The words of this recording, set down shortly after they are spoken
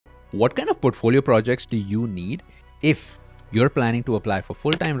what kind of portfolio projects do you need if you're planning to apply for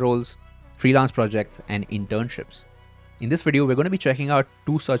full-time roles, freelance projects, and internships? In this video, we're going to be checking out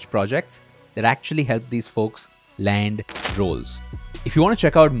 2 such projects that actually help these folks land roles. If you want to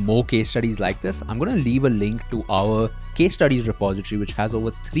check out more case studies like this, I'm going to leave a link to our case studies repository, which has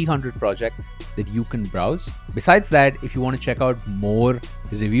over 300 projects that you can browse. Besides that, if you want to check out more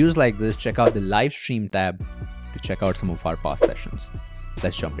reviews like this, check out the live stream tab to check out some of our past sessions.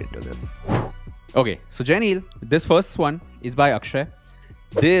 Let's jump into this. Okay, so Janil, this first one is by Akshay.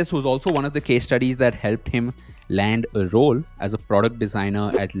 This was also one of the case studies that helped him land a role as a product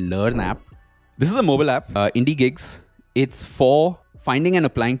designer at Learn app. This is a mobile app, Indiegigs. It's for finding and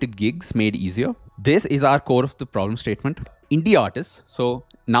applying to gigs made easier. This is our core of the problem statement. Indie artists. So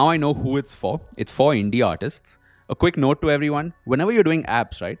now I know who it's for. It's for indie artists. A quick note to everyone. Whenever you're doing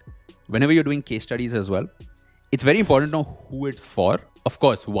apps, right? Whenever you're doing case studies as well, it's very important to know who it's for. Of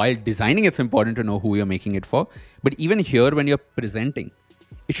course, while designing, it's important to know who you're making it for. But even here, when you're presenting,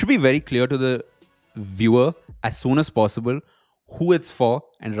 it should be very clear to the viewer as soon as possible who it's for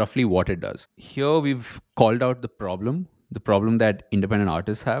and roughly what it does. Here, we've called out the problem that independent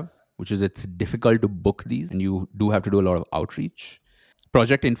artists have, which is it's difficult to book these and you do have to do a lot of outreach.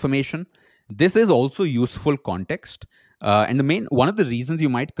 Project information. This is also useful context. And one of the reasons you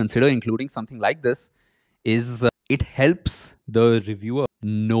might consider including something like this is it helps the reviewer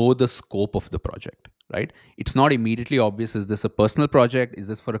know the scope of the project, right? It's not immediately obvious. Is this a personal project? Is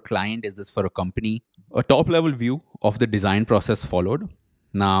this for a client? Is this for a company? A top level view of the design process followed.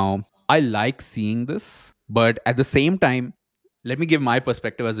 Now, I like seeing this, but at the same time, let me give my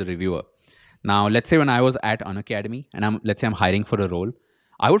perspective as a reviewer. Now, let's say when I was at Unacademy and let's say I'm hiring for a role,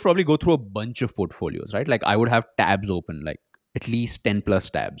 I would probably go through a bunch of portfolios, right? Like I would have tabs open, like at least 10 plus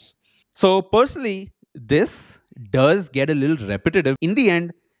tabs. So personally, this does get a little repetitive. In the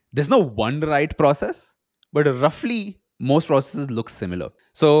end, there's no one right process, but roughly most processes look similar.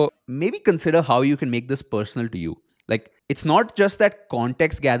 So maybe consider how you can make this personal to you. Like it's not just that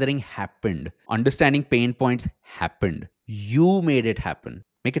context gathering happened, understanding pain points happened. You made it happen.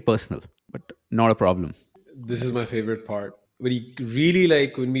 Make it personal, but not a problem. This is my favorite part. We really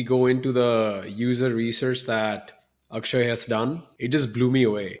like when we go into the user research that Akshay has done, it just blew me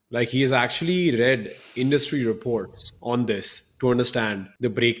away. Like he has actually read industry reports on this to understand the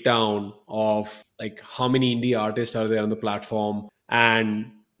breakdown of like how many indie artists are there on the platform.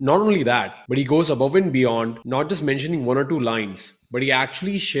 And not only that, but he goes above and beyond, not just mentioning 1 or 2 lines, but he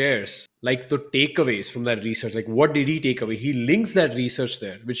actually shares like the takeaways from that research. Like what did he take away? He links that research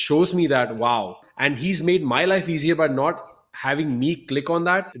there, which shows me that, wow. And he's made my life easier by not having me click on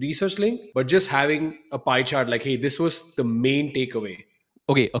that research link, but just having a pie chart like, hey, this was the main takeaway.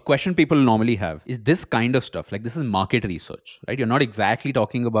 Okay, a question people normally have is this kind of stuff. Like this is market research, right? You're not exactly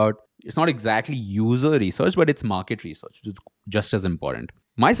talking about, it's not exactly user research, but it's market research, which is just as important.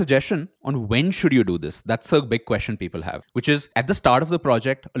 My suggestion on when should you do this? That's a big question people have, which is at the start of the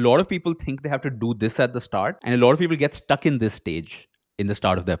project. A lot of people think they have to do this at the start, and a lot of people get stuck in this stage in the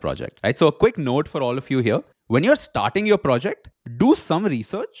start of their project, right? So a quick note for all of you here. When you're starting your project, do some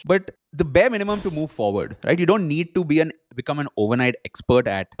research, but the bare minimum to move forward, right? You don't need to become an overnight expert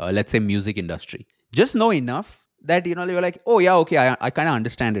at, let's say, music industry. Just know enough that, you're like, oh yeah, okay, I kind of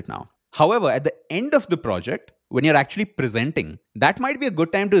understand it now. However, at the end of the project, when you're actually presenting, that might be a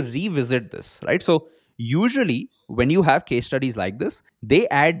good time to revisit this, right? So usually when you have case studies like this, they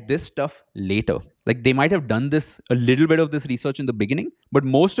add this stuff later. Like they might have done a little bit of this research in the beginning, but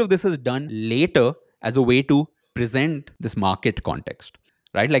most of this is done later as a way to present this market context,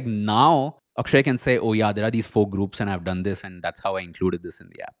 right? Like now Akshay can say, oh yeah, there are these 4 groups and I've done this and that's how I included this in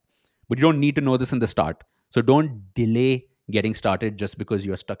the app. But you don't need to know this in the start. So don't delay getting started just because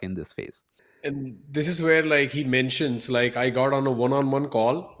you're stuck in this phase. And this is where like he mentions, like I got on a one-on-one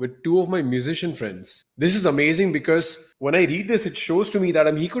call with 2 of my musician friends. This is amazing because when I read this, it shows to me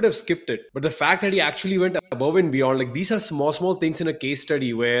that he could have skipped it. But the fact that he actually went above and beyond, like these are small things in a case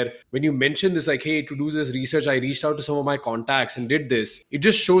study where when you mention this, like, hey, to do this research, I reached out to some of my contacts and did this. It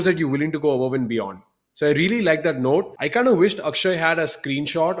just shows that you're willing to go above and beyond. So I really like that note. I kind of wished Akshay had a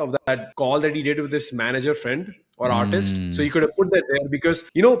screenshot of that call that he did with this manager friend or artist. So you could have put that there because,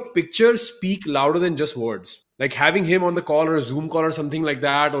 pictures speak louder than just words. Like having him on the call or a Zoom call or something like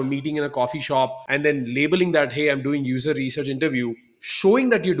that, or meeting in a coffee shop and then labeling that, hey, I'm doing user research interview, showing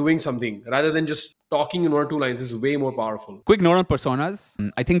that you're doing something rather than just talking in 1 or 2 lines is way more powerful. Quick note on personas.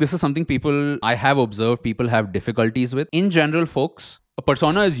 I think this is something I have observed people have difficulties with. In general, folks, a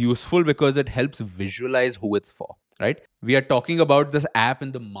persona is useful because it helps visualize who it's for, right? We are talking about this app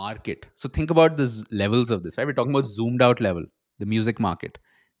in the market. So think about the levels of this, right? We're talking about zoomed out level, the music market.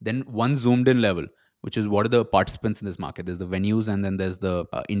 then one zoomed in level, which is what are the participants in this market. There's the venues and then there's the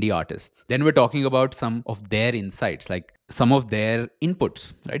indie artists. Then we're talking about some of their insights, like some of their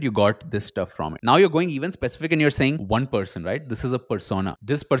inputs, right? You got this stuff from it. Now you're going even specific and you're saying one person, right? This is a persona.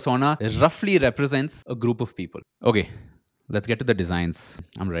 This persona roughly represents a group of people. Okay, let's get to the designs.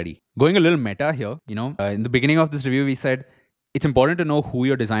 I'm ready. Going a little meta here, in the beginning of this review, we said it's important to know who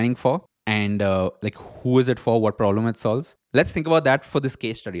you're designing for and like who is it for, what problem it solves. Let's think about that for this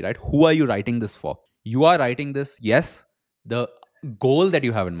case study, right? Who are you writing this for? You are writing this, yes, the goal that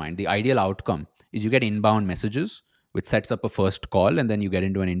you have in mind, the ideal outcome is you get inbound messages, which sets up a first call, and then you get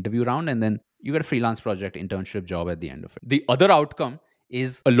into an interview round, and then you get a freelance project, internship job at the end of it. The other outcome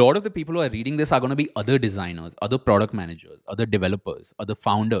is a lot of the people who are reading this are going to be other designers, other product managers, other developers, other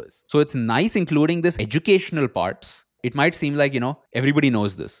founders. So it's nice including this educational parts. It might seem like, everybody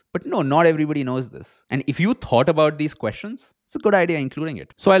knows this, but no, not everybody knows this. And if you thought about these questions, it's a good idea including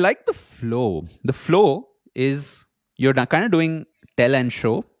it. So I like the flow. The flow is you're kind of doing tell and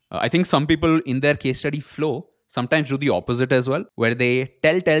show. I think some people in their case study flow sometimes do the opposite as well, where they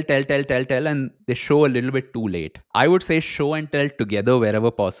tell, and they show a little bit too late. I would say show and tell together wherever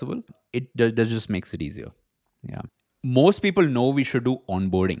possible. It just makes it easier. Yeah. Most people know we should do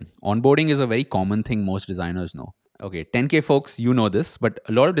onboarding. Onboarding is a very common thing most designers know. Okay, 10K folks, you know this, but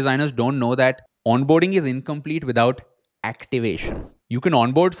a lot of designers don't know that onboarding is incomplete without activation. You can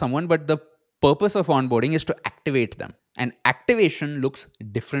onboard someone, but the purpose of onboarding is to activate them. And activation looks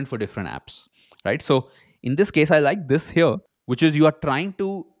different for different apps, right? So in this case, I like this here, which is you are trying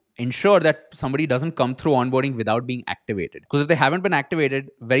to ensure that somebody doesn't come through onboarding without being activated. Because if they haven't been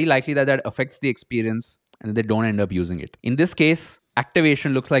activated, very likely that affects the experience and they don't end up using it. In this case,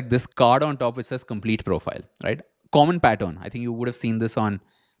 activation looks like this card on top which says complete profile, right? Common pattern. I think you would have seen this on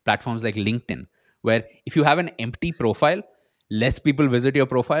platforms like LinkedIn, where if you have an empty profile, less people visit your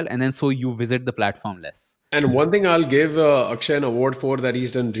profile, and then so you visit the platform less. And one thing I'll give Akshay an award for that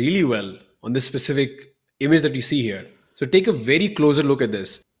he's done really well on this specific image that you see here. So take a very closer look at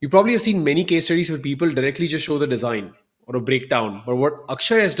this. You probably have seen many case studies where people directly just show the design or a breakdown. But what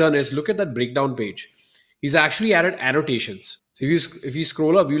Akshay has done is look at that breakdown page. He's actually added annotations. So if you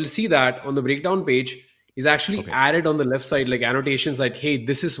scroll up, you'll see that on the breakdown page, he's actually added on the left side like annotations like, hey,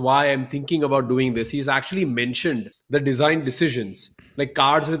 this is why I'm thinking about doing this. He's actually mentioned the design decisions, like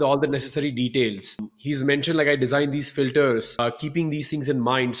cards with all the necessary details. He's mentioned like I designed these filters, keeping these things in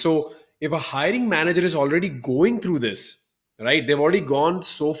mind. So if a hiring manager is already going through this, right, they've already gone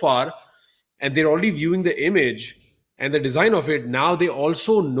so far and they're already viewing the image and the design of it, now they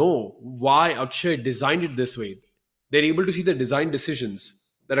also know why Akshay designed it this way. They're able to see the design decisions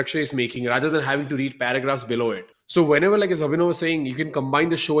that Akshay is making rather than having to read paragraphs below it. So whenever, like as Abhinav was saying, you can combine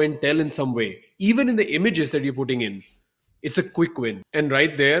the show and tell in some way, even in the images that you're putting in, it's a quick win. And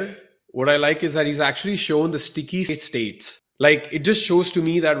right there, what I like is that he's actually shown the sticky states. Like it just shows to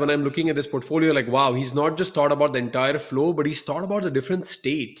me that when I'm looking at this portfolio, like, wow, he's not just thought about the entire flow, but he's thought about the different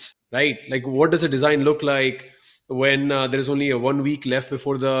states, right? Like what does a design look like when there's only a 1 week left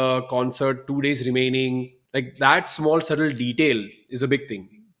before the concert, 2 days remaining? Like that small subtle detail is a big thing.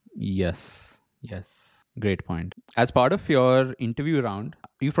 Yes. Great point. As part of your interview round,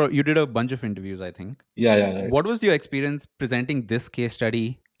 you did a bunch of interviews, I think. Yeah. Right. What was your experience presenting this case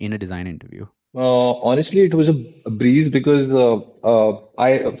study in a design interview? Honestly, it was a breeze because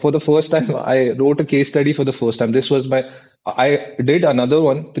for the first time, I wrote a case study for the first time. I did another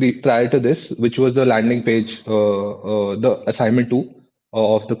one prior to this, which was the landing page, the assignment two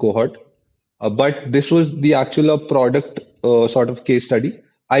of the cohort. But this was the actual product sort of case study.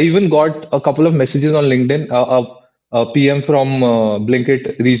 I even got a couple of messages on LinkedIn. A PM from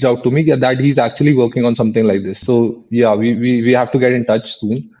Blinkit reached out to me that he's actually working on something like this. So yeah, we have to get in touch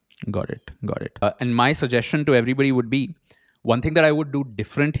soon. Got it. And my suggestion to everybody would be, one thing that I would do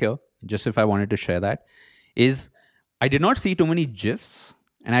different here, just if I wanted to share that, is I did not see too many GIFs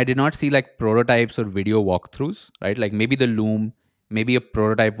and I did not see like prototypes or video walkthroughs, right? Like maybe the Loom, maybe a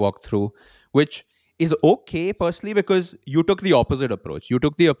prototype walkthrough, which is okay personally because you took the opposite approach. You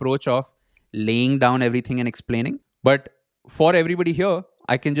took the approach of laying down everything and explaining. But for everybody here,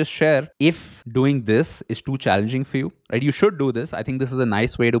 I can just share, if doing this is too challenging for you, right? You should do this. I think this is a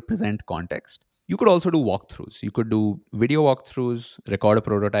nice way to present context. You could also do walkthroughs. You could do video walkthroughs, record a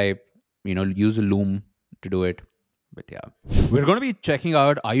prototype, use a Loom to do it. But yeah, we're going to be checking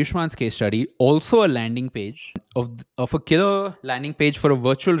out Ayushman's case study, also a landing page of a killer landing page for a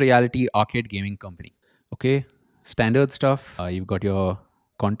virtual reality arcade gaming company. Okay, standard stuff. You've got your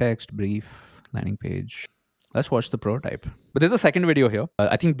context, brief, landing page. Let's watch the prototype. But there's a second video here.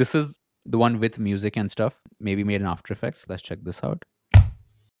 I think this is the one with music and stuff, maybe made in After Effects. Let's check this out.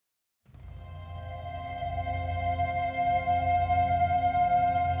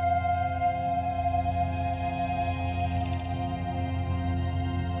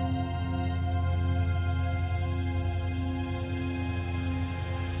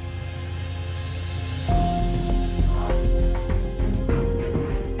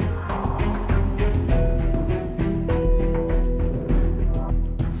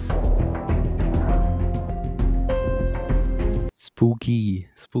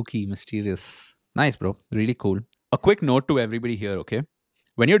 Spooky, mysterious. Nice, bro. Really cool. A quick note to everybody here, okay?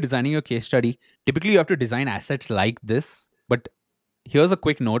 When you're designing your case study, typically you have to design assets like this. But here's a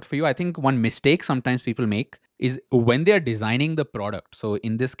quick note for you. I think one mistake sometimes people make is when they're designing the product. So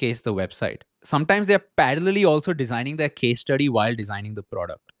in this case, the website, sometimes they're parallelly also designing their case study while designing the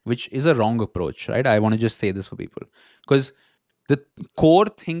product, which is a wrong approach, right? I want to just say this for people because the core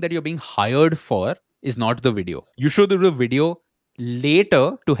thing that you're being hired for is not the video. You should do the video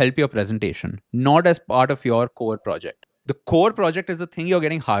later to help your presentation, not as part of your core project. The core project is the thing you're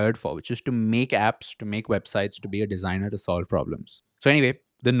getting hired for, which is to make apps, to make websites, to be a designer, to solve problems. So, anyway,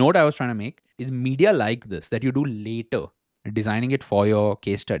 the note I was trying to make is media like this that you do later, designing it for your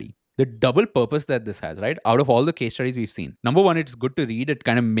case study. The double purpose that this has, right? Out of all the case studies we've seen, number one, it's good to read. It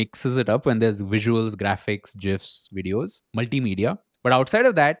kind of mixes it up when there's visuals, graphics, GIFs, videos, multimedia. But outside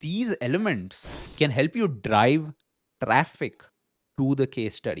of that, these elements can help you drive traffic to the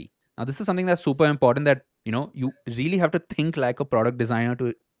case study. Now, this is something that's super important that, you really have to think like a product designer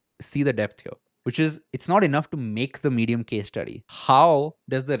to see the depth here, which is it's not enough to make the medium case study. How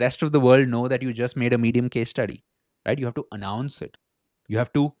does the rest of the world know that you just made a medium case study, right? You have to announce it. You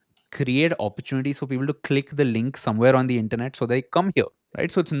have to create opportunities for people to click the link somewhere on the internet so they come here,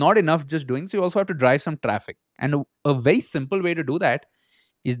 right? So it's not enough just doing so. You also have to drive some traffic. And a very simple way to do that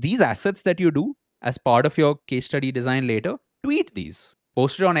is these assets that you do as part of your case study design later, tweet these.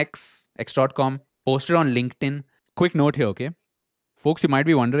 Post it on x.com, post it on LinkedIn. Quick note here, okay? Folks, you might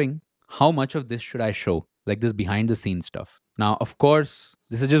be wondering, how much of this should I show? Like this behind the scenes stuff. Now, of course,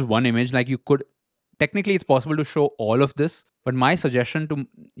 this is just one image. Like you could, technically, it's possible to show all of this. But my suggestion to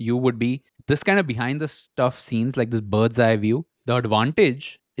you would be this kind of behind the stuff scenes, like this bird's eye view. The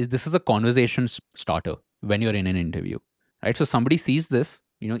advantage is this is a conversation starter when you're in an interview, right? So somebody sees this,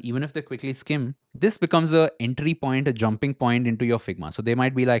 even if they quickly skim, this becomes a entry point, a jumping point into your Figma. So they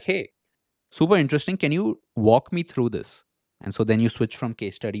might be like, hey, super interesting. Can you walk me through this? And so then you switch from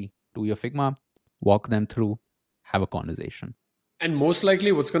case study to your Figma, walk them through, have a conversation. And most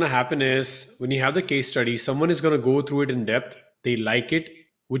likely, what's going to happen is when you have the case study, someone is going to go through it in depth. They like it,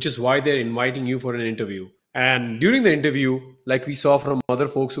 which is why they're inviting you for an interview. And during the interview, like we saw from other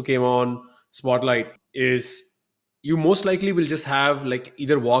folks who came on Spotlight, is you most likely will just have like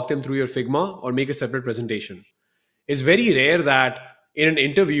either walk them through your Figma or make a separate presentation. It's very rare that in an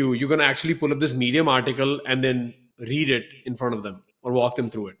interview, you're going to actually pull up this Medium article and then read it in front of them or walk them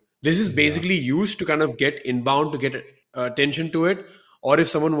through it. This is basically used to kind of get inbound, to get attention to it, or if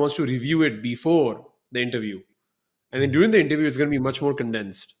someone wants to review it before the interview. And then during the interview, it's going to be much more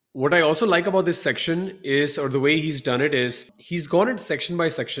condensed. What I also like about this section is, or the way he's done it is, he's gone it section by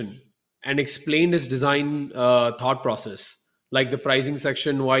section and explained his design thought process, like the pricing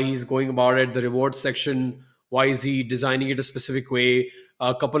section, why he's going about it, the rewards section, why is he designing it a specific way,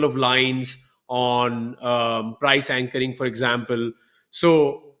 a couple of lines on price anchoring, for example.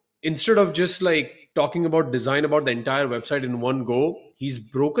 So instead of just like talking about design about the entire website in one go, he's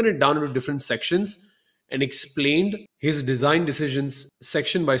broken it down into different sections and explained his design decisions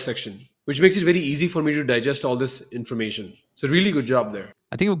section by section, which makes it very easy for me to digest all this information. So really good job there.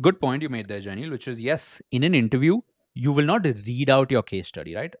 I think a good point you made there, Janil, which is yes, in an interview, you will not read out your case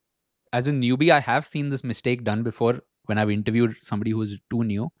study, right? As a newbie, I have seen this mistake done before when I've interviewed somebody who is too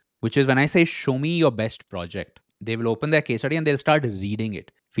new, which is when I say, show me your best project, they will open their case study and they'll start reading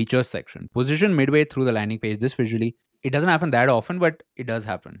it. Features section, position midway through the landing page, this visually. It doesn't happen that often, but it does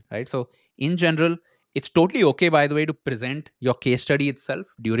happen, right? So in general, it's totally okay, by the way, to present your case study itself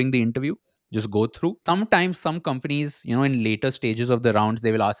during the interview. Just go through. Sometimes some companies, in later stages of the rounds,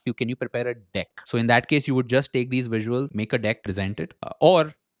 they will ask you, can you prepare a deck? So in that case, you would just take these visuals, make a deck, present it.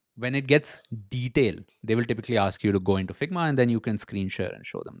 Or when it gets detailed, they will typically ask you to go into Figma and then you can screen share and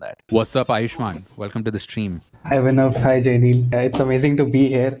show them that. What's up, Ayushmaan? Welcome to the stream. Hi, Abhinav. Hi, Janil. It's amazing to be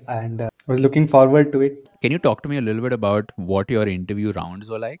here and I was looking forward to it. Can you talk to me a little bit about what your interview rounds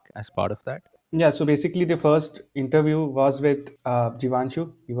were like as part of that? Yeah, so basically the first interview was with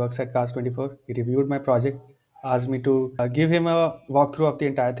Jivanshu. He works at Cars24. He reviewed my project, asked me to give him a walkthrough of the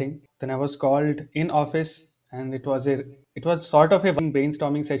entire thing. Then I was called in office and it was sort of a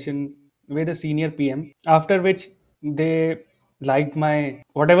brainstorming session with a senior PM, after which they liked my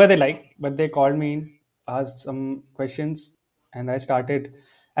whatever they liked, but they called me in, asked some questions, and I started.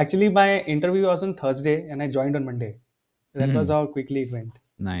 Actually, my interview was on Thursday and I joined on Monday. That was how quickly it went.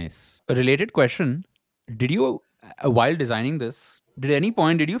 Nice. A related question. Did you, while designing this, did any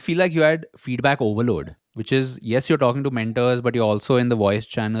point did you feel like you had feedback overload? Which is, yes, you're talking to mentors, but you're also in the voice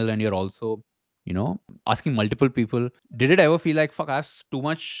channel and you're also, asking multiple people. Did it ever feel like, fuck, I have too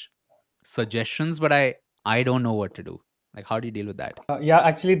much suggestions, but I don't know what to do? Like, how do you deal with that? Yeah,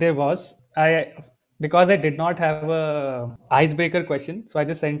 actually there was. Because I did not have a icebreaker question, so I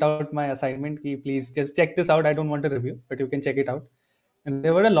just sent out my assignment. Ki, please just check this out. I don't want a review, but you can check it out. And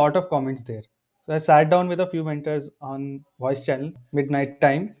there were a lot of comments there. So I sat down with a few mentors on voice channel midnight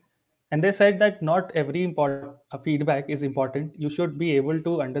time, and they said that not every important feedback is important. You should be able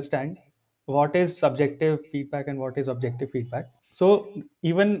to understand what is subjective feedback and what is objective feedback. So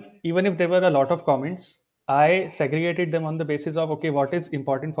even if there were a lot of comments, I segregated them on the basis of, okay, what is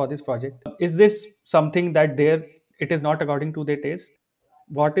important for this project? Is this something that there it is not according to their taste?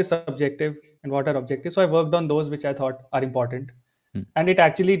 What is subjective and what are objective? So I worked on those which I thought are important, Hmm. and it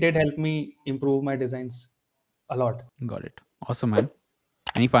actually did help me improve my designs a lot. Got it. Awesome, man.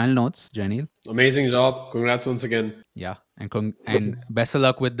 Any final notes, Janil? Amazing job. Congrats once again. Yeah, and best of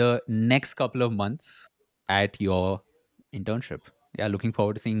luck with the next couple of months at your internship. Yeah, looking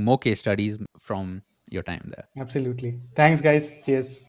forward to seeing more case studies from your time there. Absolutely. Thanks, guys. Cheers.